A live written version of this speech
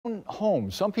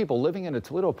Homes. Some people living in a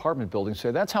Toledo apartment building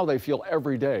say that's how they feel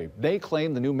every day. They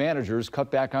claim the new managers cut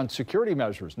back on security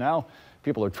measures. Now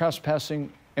people are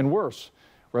trespassing and worse.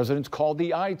 Residents called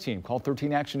the I-Team, called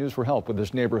 13 Action News for help with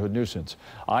this neighborhood nuisance.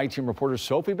 I-Team reporter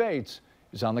Sophie Bates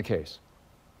is on the case.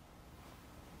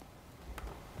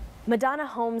 Madonna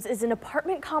Homes is an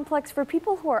apartment complex for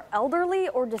people who are elderly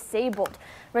or disabled.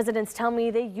 Residents tell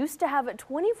me they used to have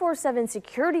 24/7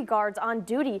 security guards on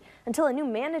duty until a new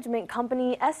management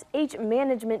company, SH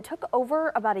Management, took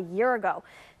over about a year ago.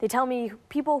 They tell me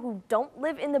people who don't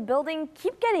live in the building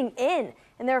keep getting in,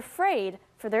 and they're afraid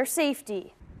for their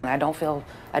safety. I don't feel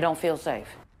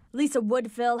safe. Lisa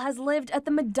Woodfill has lived at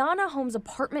the Madonna Homes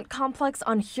apartment complex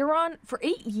on Huron for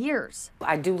 8 years.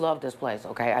 I do love this place,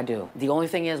 okay, I do. The only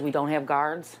thing is we don't have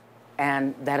guards,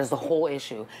 and that is the whole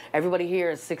issue. Everybody here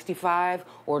is 65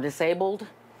 or disabled.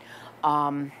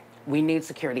 We need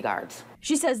security guards.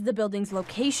 She says the building's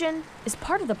location is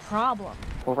part of the problem.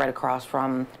 We're right across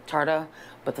from Tarta,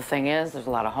 but the thing is, there's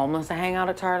a lot of homeless that hang out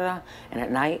at Tarta, and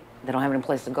at night, they don't have any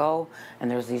place to go,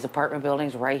 and there's these apartment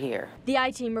buildings right here. The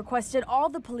I-Team requested all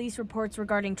the police reports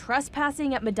regarding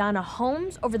trespassing at Madonna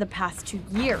Homes over the past 2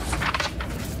 years.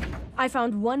 I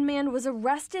found one man was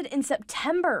arrested in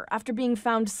September after being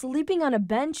found sleeping on a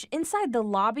bench inside the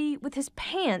lobby with his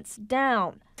pants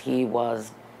down. He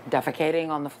was defecating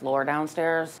on the floor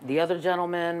downstairs. The other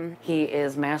gentleman, he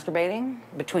is masturbating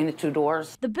between the two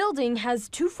doors. The building has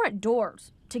 2 front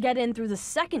doors. To get in through the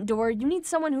second door, you need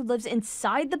someone who lives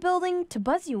inside the building to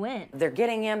buzz you in. They're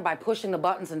getting in by pushing the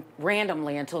buttons and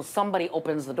randomly until somebody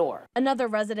opens the door. Another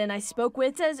resident I spoke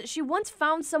with says she once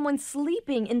found someone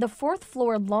sleeping in the 4th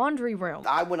floor laundry room.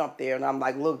 I went up there and I'm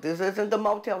like, look, this isn't the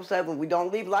Motel 7. We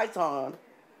don't leave lights on.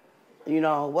 You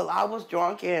know, well, I was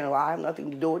drunk and I have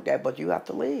nothing to do with that, but you have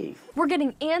to leave. We're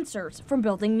getting answers from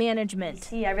building management.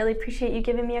 See, I really appreciate you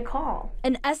giving me a call.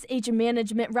 An SH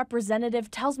Management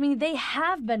representative tells me they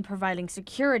have been providing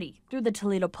security through the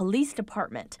Toledo Police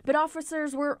Department, but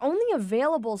officers were only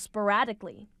available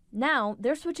sporadically. Now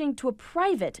they're switching to a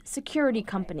private security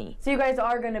company. So you guys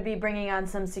are going to be bringing on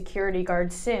some security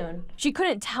guards soon? She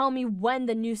couldn't tell me when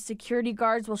the new security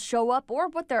guards will show up or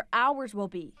what their hours will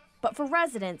be. But for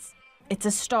residents, it's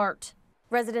a start.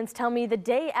 Residents tell me the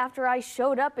day after I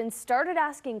showed up and started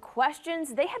asking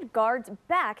questions, they had guards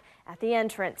back at the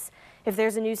entrance. If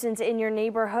there's a nuisance in your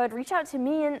neighborhood, reach out to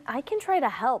me and I can try to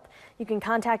help. You can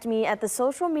contact me at the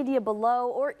social media below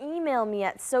or email me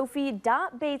at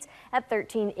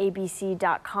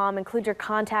sophie.bates@13abc.com. Include your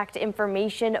contact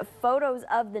information, photos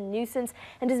of the nuisance,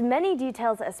 and as many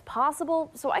details as possible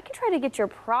so I can try to get your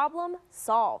problem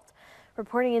solved.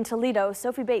 Reporting in Toledo,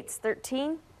 Sophie Bates,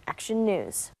 13 Action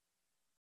News.